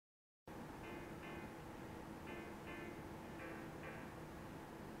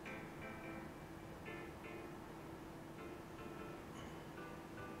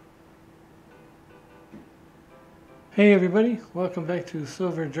Hey everybody, welcome back to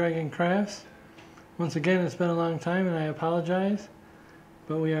Silver Dragon Crafts. Once again, it's been a long time and I apologize,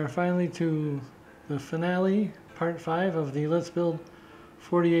 but we are finally to the finale, part 5 of the Let's Build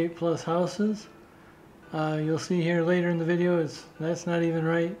 48 plus houses. You'll see here later in the video, that's not even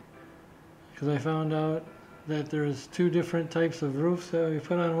right, because I found out that there's two different types of roofs that we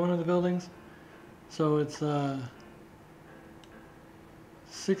put on one of the buildings. So it's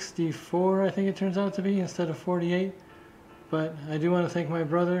 64, I think it turns out to be, instead of 48. But I do want to thank my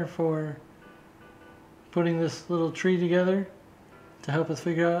brother for putting this little tree together to help us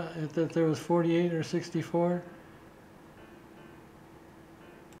figure out that there was 48 or 64.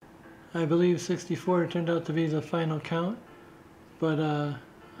 I believe 64 turned out to be the final count, but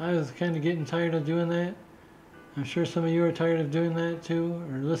I was kind of getting tired of doing that. I'm sure some of you are tired of doing that too,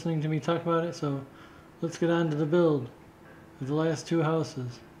 or listening to me talk about it, so let's get on to the build of the last two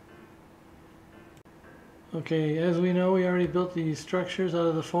houses. Okay, as we know, we already built these structures out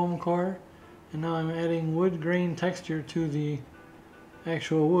of the foam core, and now I'm adding wood grain texture to the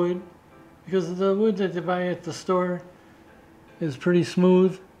actual wood, because the wood that you buy at the store is pretty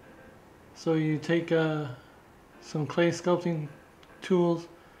smooth. So you take some clay sculpting tools,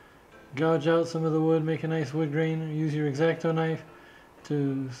 gouge out some of the wood, make a nice wood grain, or use your X-Acto knife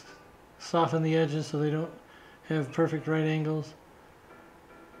to soften the edges so they don't have perfect right angles.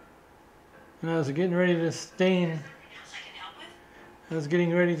 And I was getting ready to stain. I was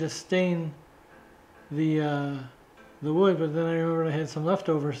getting ready to stain the wood, but then I remembered I had some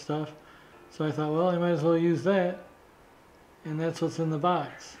leftover stuff, so I thought, well, I might as well use that, and that's what's in the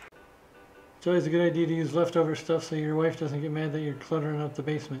box. It's always a good idea to use leftover stuff so your wife doesn't get mad that you're cluttering up the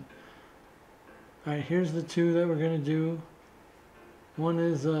basement. Alright, here's the two that we're going to do. One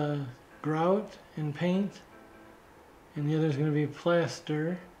is grout and paint, and the other is going to be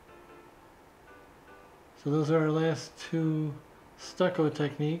plaster. So those are our last two stucco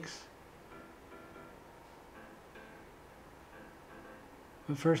techniques.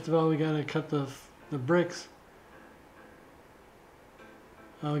 But first of all, we got to cut the bricks.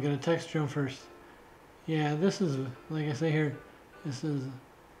 Oh, we got to texture them first. Yeah, this is, like I say here, this is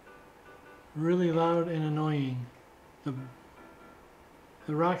really loud and annoying. The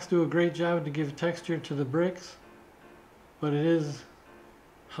rocks do a great job to give texture to the bricks, but it is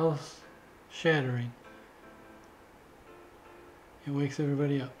house shattering. It wakes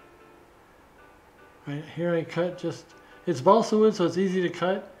everybody up. Right here I cut just, it's balsa wood so it's easy to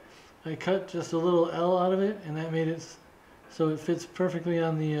cut. I cut just a little L out of it, and that made it so it fits perfectly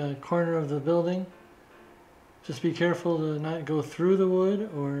on the corner of the building. Just be careful to not go through the wood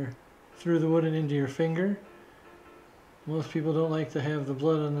or through the wood and into your finger. Most people don't like to have the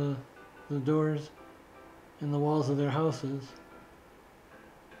blood on the doors and the walls of their houses.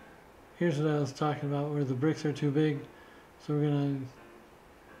 Here's what I was talking about, where the bricks are too big. So we're going to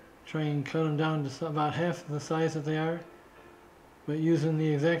try and cut them down to about half the size that they are. But using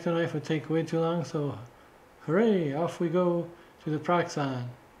the X-Acto knife would take way too long, so hooray, off we go to the Proxxon.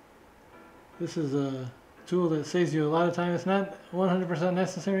 This is a tool that saves you a lot of time. It's not 100%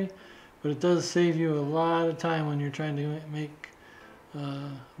 necessary, but it does save you a lot of time when you're trying to make a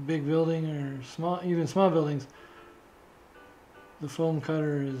big building or even small buildings. The foam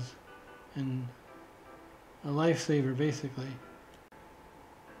cutter is a lifesaver, basically.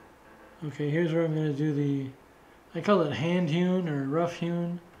 Okay, here's where I'm going to do I call it hand hewn or rough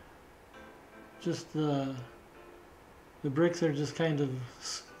hewn. Just the bricks are just kind of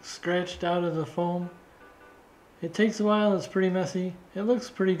scratched out of the foam. It takes a while, it's pretty messy. It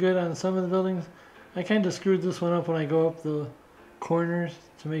looks pretty good on some of the buildings. I kind of screwed this one up when I go up the corners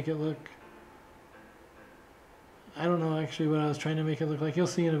to make it look, I don't know actually what I was trying to make it look like. You'll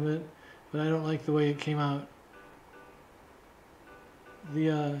see in a bit, but I don't like the way it came out.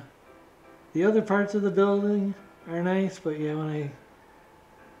 The other parts of the building are nice, but yeah,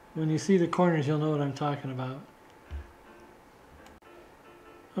 when you see the corners, you'll know what I'm talking about.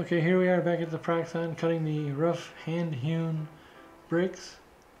 Okay, here we are back at the Proxxon, cutting the rough hand-hewn bricks.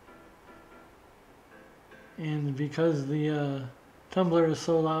 And because the tumbler is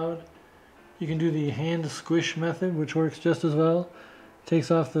so loud, you can do the hand squish method, which works just as well.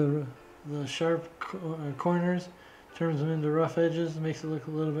 Takes off the sharp corners, turns them into rough edges, makes it look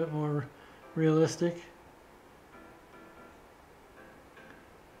a little bit more realistic.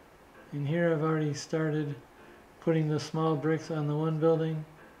 And here I've already started putting the small bricks on the one building.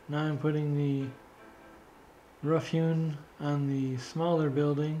 Now I'm putting the rough hewn on the smaller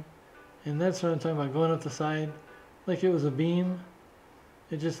building. And that's what I'm talking about, going up the side like it was a beam.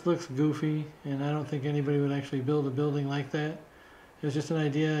 It just looks goofy, and I don't think anybody would actually build a building like that. It was just an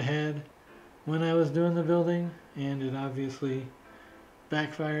idea I had. when I was doing the building, and it obviously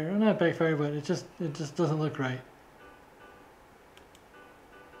backfired. Well, not backfired, but it just doesn't look right.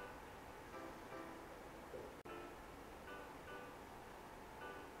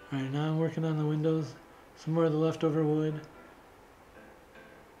 Alright, now I'm working on the windows. Some more of the leftover wood.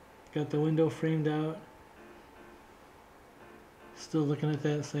 Got the window framed out. Still looking at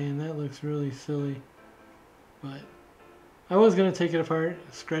that saying that looks really silly. But I was going to take it apart,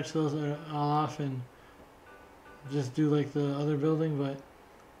 scratch those all off and just do like the other building, but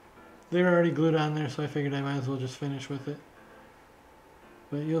they were already glued on there, so I figured I might as well just finish with it.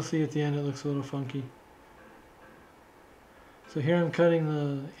 But you'll see at the end it looks a little funky. So here I'm cutting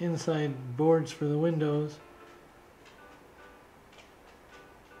the inside boards for the windows.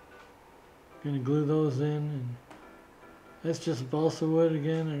 Gonna glue those in, and that's just balsa wood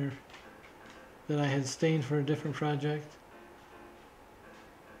again, or that I had stained for a different project.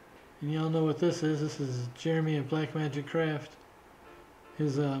 And y'all know what this is. This is Jeremy at Black Magic Craft.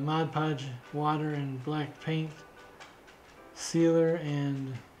 His Mod Podge water and black paint sealer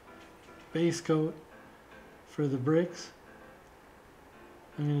and base coat for the bricks.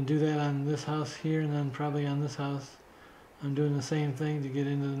 I'm going to do that on this house here, and then probably on this house. I'm doing the same thing to get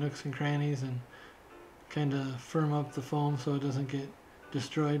into the nooks and crannies and kind of firm up the foam so it doesn't get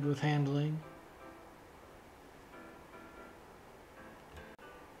destroyed with handling.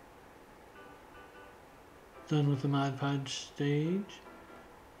 Done with the Mod Podge stage.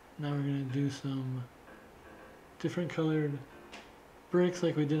 Now we're going to do some different colored bricks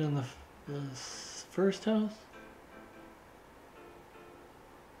like we did on the first house.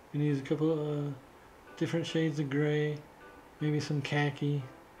 You can use a couple of different shades of gray, maybe some khaki,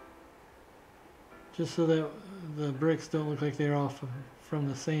 just so that the bricks don't look like they're all from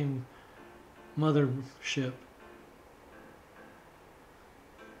the same mothership.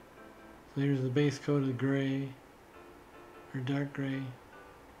 So here's the base coat of gray, or dark gray.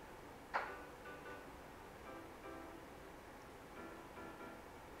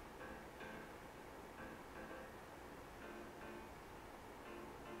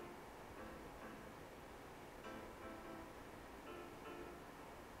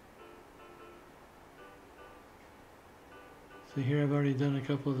 So here I've already done a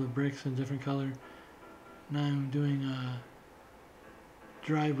couple of the bricks in different color. Now I'm doing a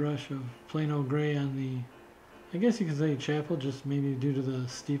dry brush of plain old gray on the, I guess you could say chapel, just maybe due to the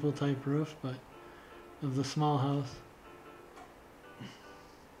steeple type roof, but of the small house.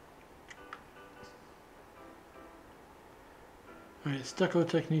 Alright, stucco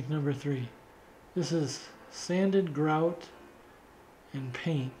technique number 3. This is sanded grout and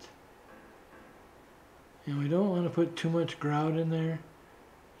paint. And we don't want to put too much grout in there,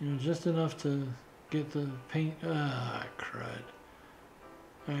 you know, just enough to get the paint. Crud.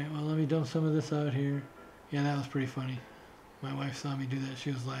 Alright, well, let me dump some of this out here. Yeah, that was pretty funny. My wife saw me do that.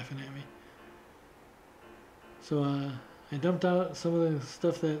 She was laughing at me. So I dumped out some of the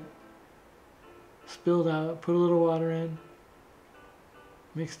stuff that spilled out, put a little water in,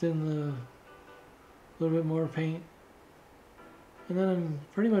 mixed in the little bit more paint, and then I'm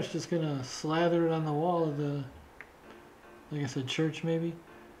pretty much just gonna slather it on the wall of the, like I said, church maybe.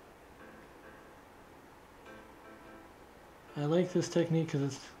 I like this technique because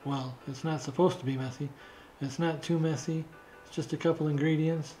it's, well, it's not supposed to be messy. It's not too messy. It's just a couple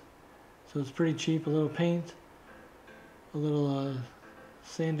ingredients. So it's pretty cheap. A little paint, a little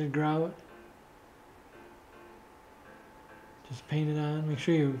sanded grout. Just paint it on. Make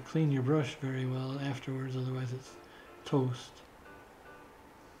sure you clean your brush very well afterwards, otherwise it's toast.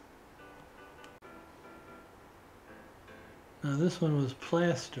 Now this one was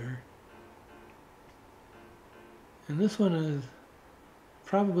plaster. And this one is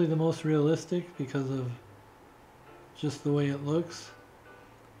probably the most realistic because of just the way it looks.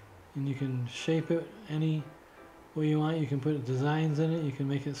 And you can shape it any way you want. You can put designs in it. You can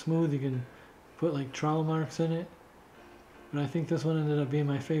make it smooth. You can put like trowel marks in it. But I think this one ended up being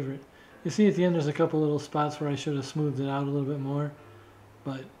my favorite. You see at the end there's a couple little spots where I should have smoothed it out a little bit more.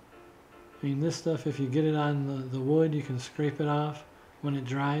 But I mean, this stuff, if you get it on the wood, you can scrape it off when it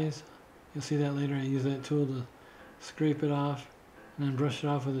dries. You'll see that later. I use that tool to scrape it off and then brush it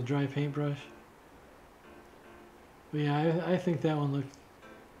off with a dry paintbrush. But yeah, I think that one looked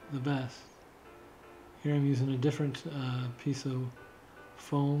the best. Here I'm using a different piece of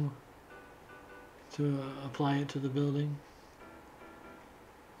foam to apply it to the building.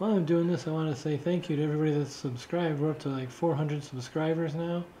 While I'm doing this, I want to say thank you to everybody that's subscribed. We're up to like 400 subscribers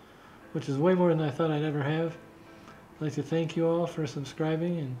now, which is way more than I thought I'd ever have. I'd like to thank you all for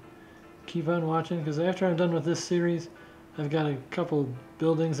subscribing and keep on watching, because after I'm done with this series, I've got a couple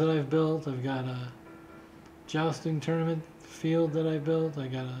buildings that I've built. I've got a jousting tournament field that I built. I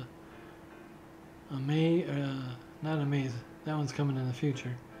got a maze, not a maze. That one's coming in the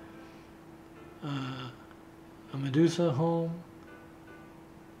future. A Medusa home.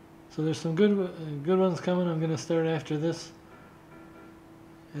 So there's some good ones coming. I'm gonna start after this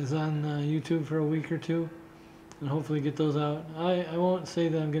is on YouTube for a week or two, and hopefully get those out. I won't say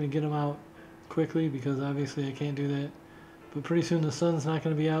that I'm gonna get them out quickly because obviously I can't do that. But pretty soon the sun's not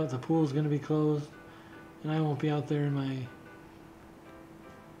gonna be out. The pool's gonna be closed, and I won't be out there in my,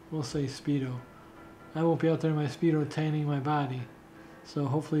 we'll say Speedo. I won't be out there in my Speedo tanning my body. So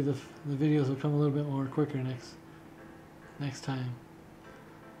hopefully the videos will come a little bit more quicker next time.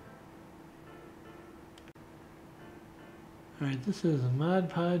 Alright, this is Mod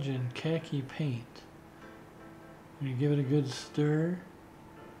Podge and khaki paint. You give it a good stir.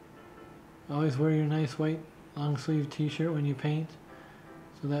 Always wear your nice white long sleeve t-shirt when you paint,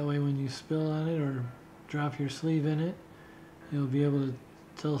 so that way when you spill on it or drop your sleeve in it, you'll be able to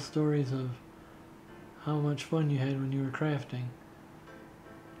tell stories of how much fun you had when you were crafting.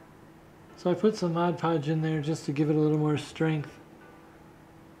 So I put some Mod Podge in there just to give it a little more strength,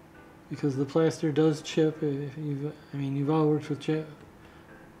 because the plaster does chip. You've all worked with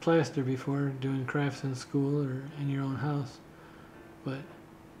plaster before, doing crafts in school or in your own house. But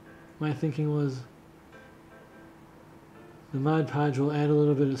my thinking was the Mod Podge will add a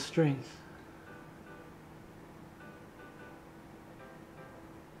little bit of strength.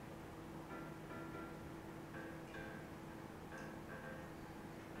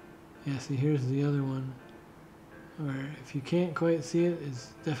 Yeah, see, here's the other one, where if you can't quite see it,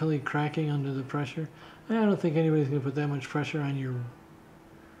 it's definitely cracking under the pressure. I don't think anybody's going to put that much pressure on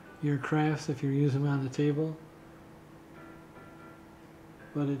your crafts if you're using them on the table.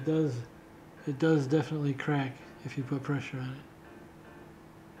 But it does definitely crack if you put pressure on it.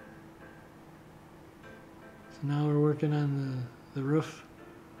 So now we're working on the roof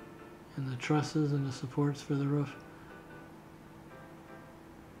and the trusses and the supports for the roof.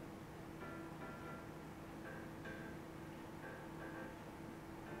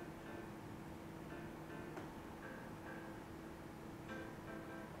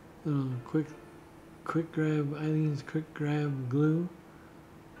 Little quick grab, Eileen's quick grab glue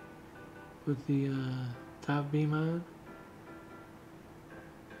with the top beam on.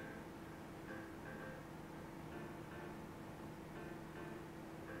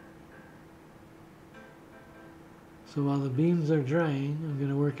 So while the beams are drying, I'm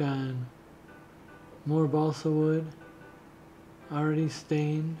going to work on more balsa wood, already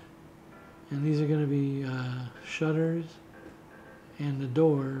stained, and these are going to be shutters and the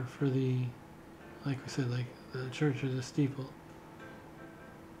door for the, like we said, like the church or the steeple.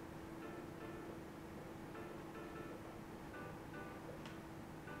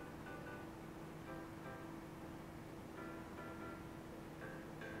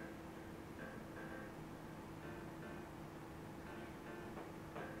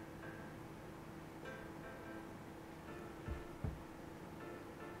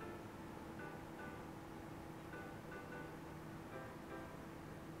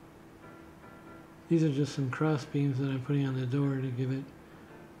 These are just some cross beams that I'm putting on the door to give it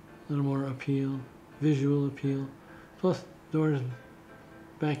a little more appeal, visual appeal. Plus, doors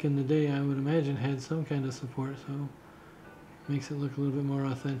back in the day, I would imagine, had some kind of support, so it makes it look a little bit more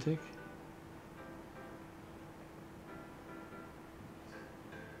authentic.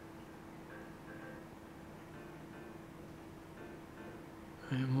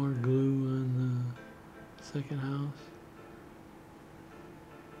 Alright, more glue on the second house.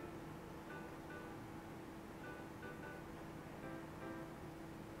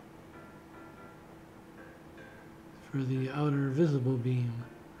 For the outer visible beam.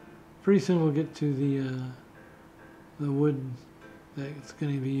 Pretty soon we'll get to the wood that's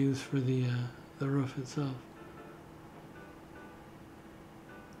going to be used for the roof itself.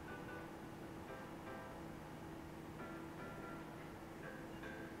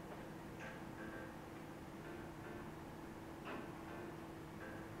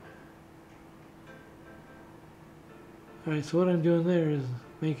 Alright, so what I'm doing there is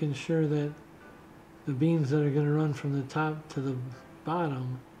making sure that the beams that are going to run from the top to the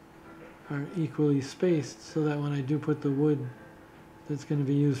bottom are equally spaced, so that when I do put the wood that's going to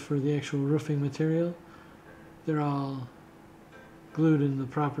be used for the actual roofing material, they're all glued in the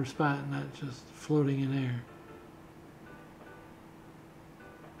proper spot, not just floating in air.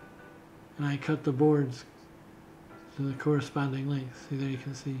 And I cut the boards to the corresponding length. See, there you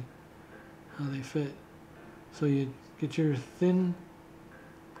can see how they fit. So you get your thin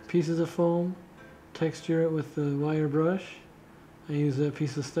pieces of foam texture it with the wire brush. I use that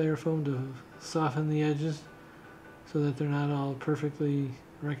piece of styrofoam to soften the edges so that they're not all perfectly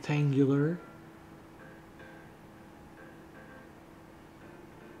rectangular.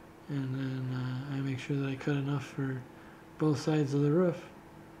 And then I make sure that I cut enough for both sides of the roof.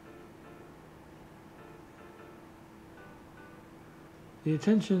 The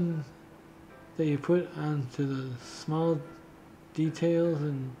attention that you put onto the small details,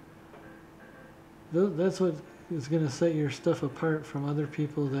 and that's what is going to set your stuff apart from other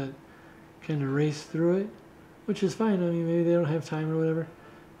people that kind of race through it, which is fine. I mean, maybe they don't have time or whatever,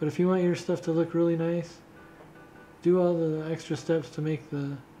 but if you want your stuff to look really nice, do all the extra steps to make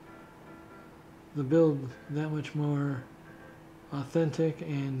the build that much more authentic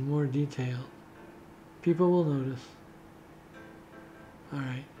and more detailed. People will notice.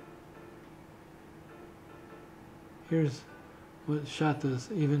 Alright. Here's what shot this.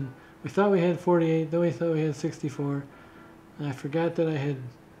 Even we thought we had 48, then we thought we had 64. And I forgot that I had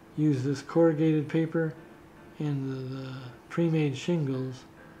used this corrugated paper and the pre-made shingles.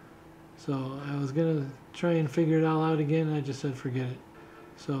 So I was gonna try and figure it all out again, and I just said forget it.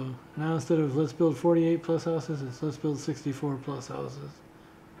 So now instead of let's build 48 plus houses, it's let's build 64 plus houses.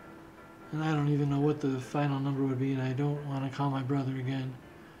 And I don't even know what the final number would be, and I don't want to call my brother again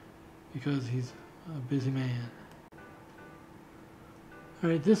because he's a busy man.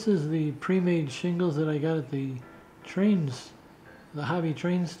 Alright, this is the pre-made shingles that I got at the hobby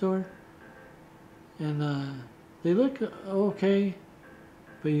train store. And they look okay,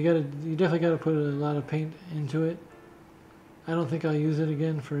 but you definitely gotta put a lot of paint into it. I don't think I'll use it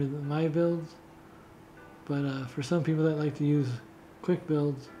again for my builds, but for some people that like to use quick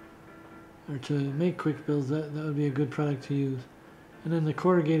builds, or to make quick builds, that would be a good product to use. And then the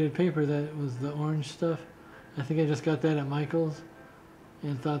corrugated paper, that was the orange stuff. I think I just got that at Michael's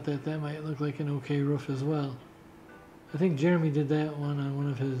and thought that that might look like an okay roof as well. I think Jeremy did that one on one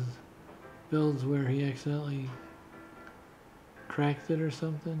of his builds where he accidentally cracked it or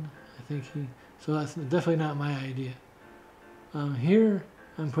something. So that's definitely not my idea. Here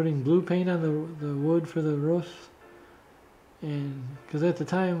I'm putting blue paint on the wood for the roofs, and because at the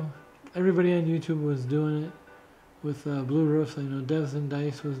time everybody on YouTube was doing it with blue roofs. I know Devs and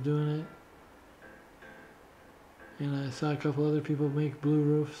Dice was doing it, and I saw a couple other people make blue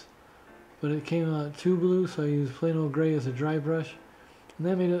roofs, but it came out too blue, so I used plain old gray as a dry brush, and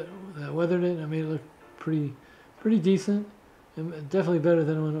that weathered it and it made it look pretty decent, and definitely better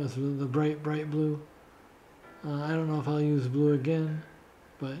than when it was the bright blue. I don't know if I'll use blue again,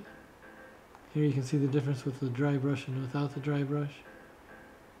 but here you can see the difference with the dry brush and without the dry brush.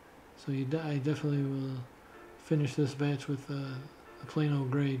 So I definitely will finish this batch with a plain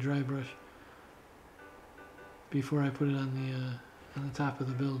old gray dry brush before I put it on the top of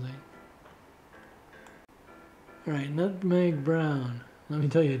the building. Alright, nutmeg brown. Let me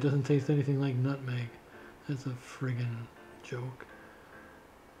tell you, it doesn't taste anything like nutmeg. That's a friggin' joke.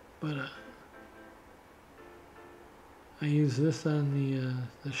 But I use this on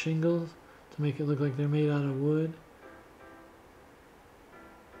the shingles to make it look like they're made out of wood.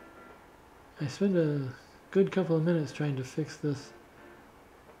 I spent a good couple of minutes trying to fix this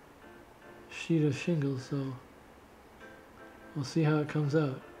sheet of shingles, so we'll see how it comes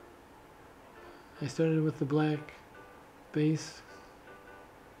out. I started with the black base,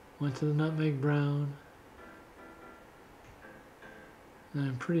 went to the nutmeg brown, and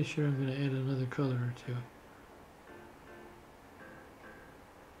I'm pretty sure I'm going to add another color or two.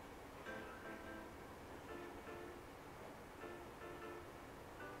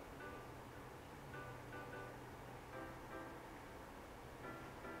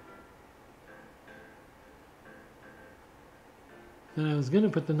 Then I was going to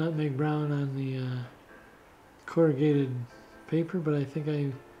put the nutmeg brown on the corrugated paper, but I think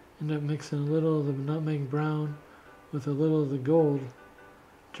I ended up mixing a little of the nutmeg brown with a little of the gold,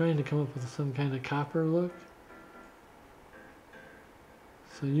 trying to come up with some kind of copper look.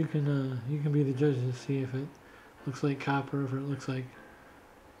 So you can be the judge to see if it looks like copper, or if it looks like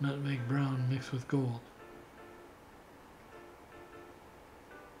nutmeg brown mixed with gold.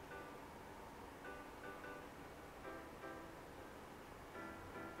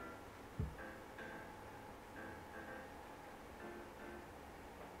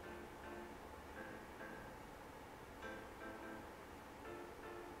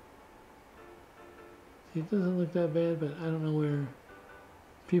 It doesn't look that bad, but I don't know where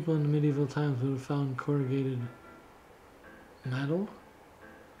people in the medieval times would have found corrugated metal.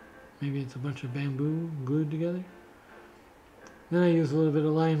 Maybe it's a bunch of bamboo glued together. Then I use a little bit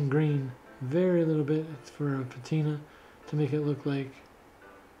of lime green, very little bit. It's for a patina to make it look like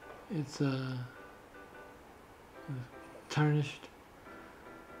it's tarnished.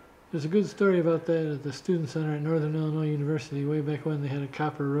 There's a good story about that at the Student Center at Northern Illinois University way back when. They had a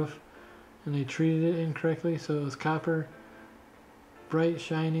copper roof and they treated it incorrectly, so it was copper, bright,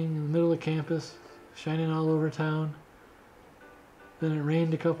 shining in the middle of campus, shining all over town. Then it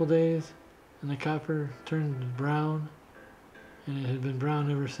rained a couple days and the copper turned brown, and it had been brown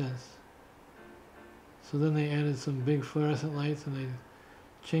ever since. So then they added some big fluorescent lights and they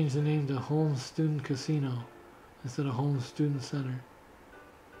changed the name to Home Student Casino instead of Home Student Center.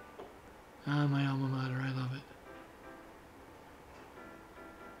 Ah, my alma mater, I love it.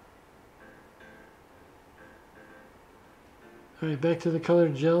 Alright, back to the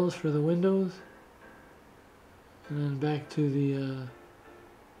colored gels for the windows. And then back to the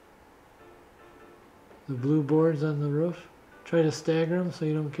blue boards on the roof. Try to stagger them so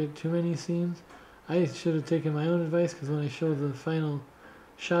you don't get too many seams. I should have taken my own advice, because when I show the final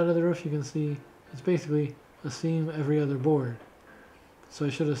shot of the roof, you can see it's basically a seam every other board. So I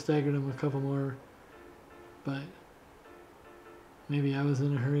should have staggered them a couple more, but maybe I was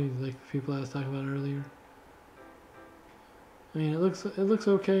in a hurry, like the people I was talking about earlier. I mean, it looks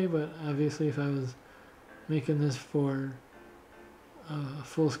okay, but obviously if I was making this for a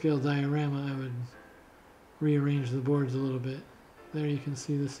full-scale diorama, I would rearrange the boards a little bit. There you can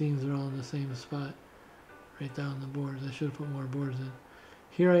see the seams are all in the same spot, right down the boards. I should have put more boards in.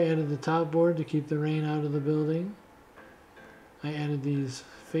 Here I added the top board to keep the rain out of the building. I added these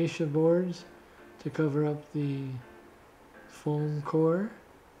fascia boards to cover up the foam core.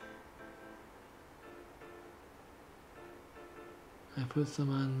 I put some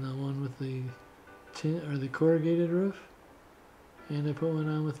on the one with the tin or the corrugated roof, and I put one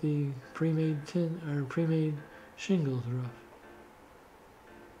on with the pre-made tin or pre-made shingles roof.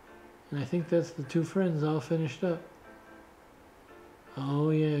 And I think that's the two friends all finished up.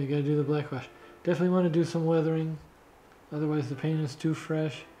 Oh yeah, you gotta do the black wash. Definitely want to do some weathering, otherwise the paint is too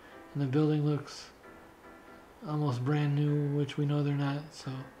fresh and the building looks almost brand new, which we know they're not.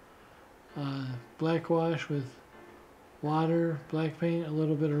 So black wash with water, black paint, a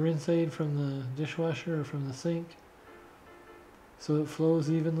little bit of rinse aid from the dishwasher or from the sink, so it flows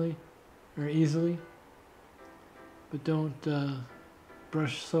evenly or easily. But don't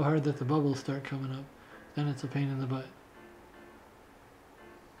brush so hard that the bubbles start coming up. Then it's a pain in the butt.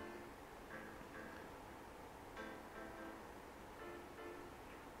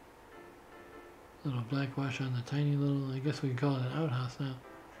 Little black wash on the tiny little, I guess we can call it an outhouse now.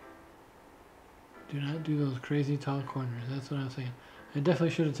 Do not do those crazy tall corners. That's what I'm saying. I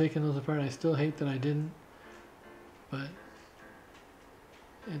definitely should have taken those apart. I still hate that I didn't, but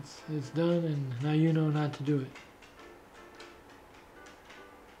it's done, and now you know not to do it.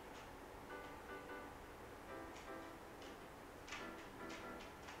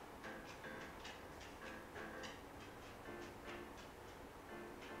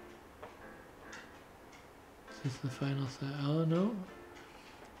 Is this the final set? Oh no.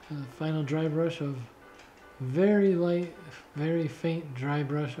 The final dry brush of very light, very faint dry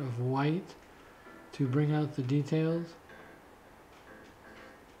brush of white to bring out the details.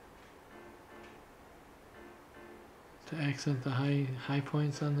 To accent the high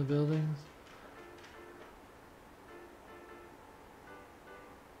points on the buildings.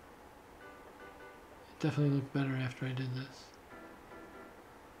 It definitely looked better after I did this.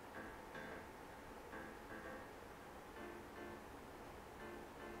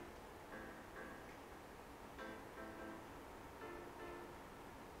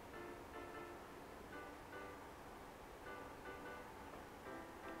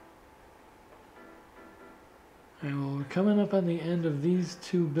 Alright, well, we're coming up on the end of these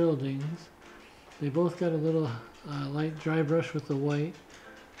two buildings. They both got a little light dry brush with the white.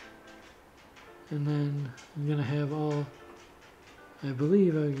 And then I'm going to have all, I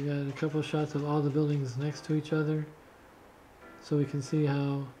believe I've got a couple of shots of all the buildings next to each other, so we can see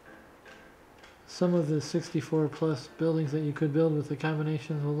how some of the 64 plus buildings that you could build with the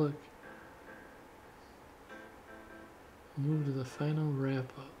combinations will look. Move to the final wrap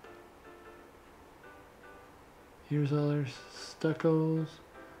up. Here's all our stuccos,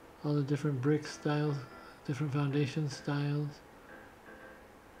 all the different brick styles, different foundation styles.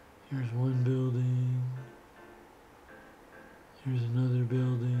 Here's one building. Here's another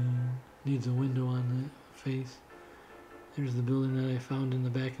building. Needs a window on the face. There's the building that I found in the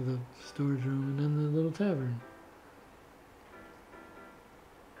back of the storage room, and then the little tavern.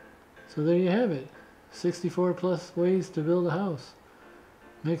 So there you have it. 64 plus ways to build a house.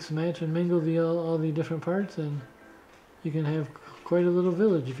 Mix, match, and mingle all the different parts, and you can have quite a little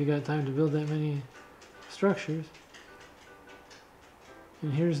village if you got time to build that many structures.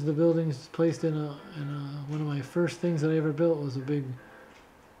 And here's the buildings placed in one of my first things that I ever built was a big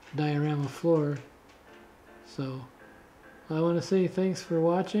diorama floor. So I want to say thanks for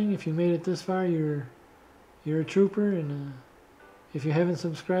watching. If you made it this far, you're a trooper. And if you haven't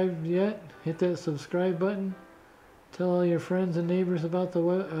subscribed yet, hit that subscribe button. Tell all your friends and neighbors about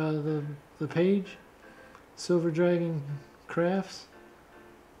the page, Silver Dragon Crafts,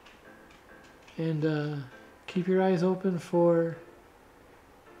 and keep your eyes open for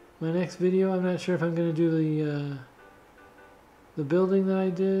my next video. I'm not sure if I'm going to do the building that I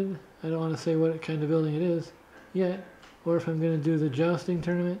did. I don't want to say what kind of building it is yet, or if I'm going to do the jousting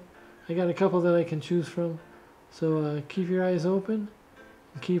tournament. I got a couple that I can choose from, so keep your eyes open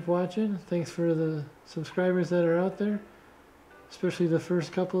and keep watching. Thanks for the subscribers that are out there, especially the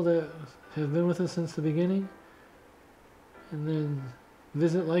first couple that have been with us since the beginning. And then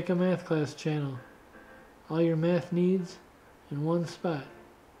visit Like a Math Class channel. All your math needs in one spot.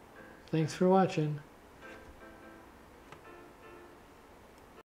 Thanks for watching.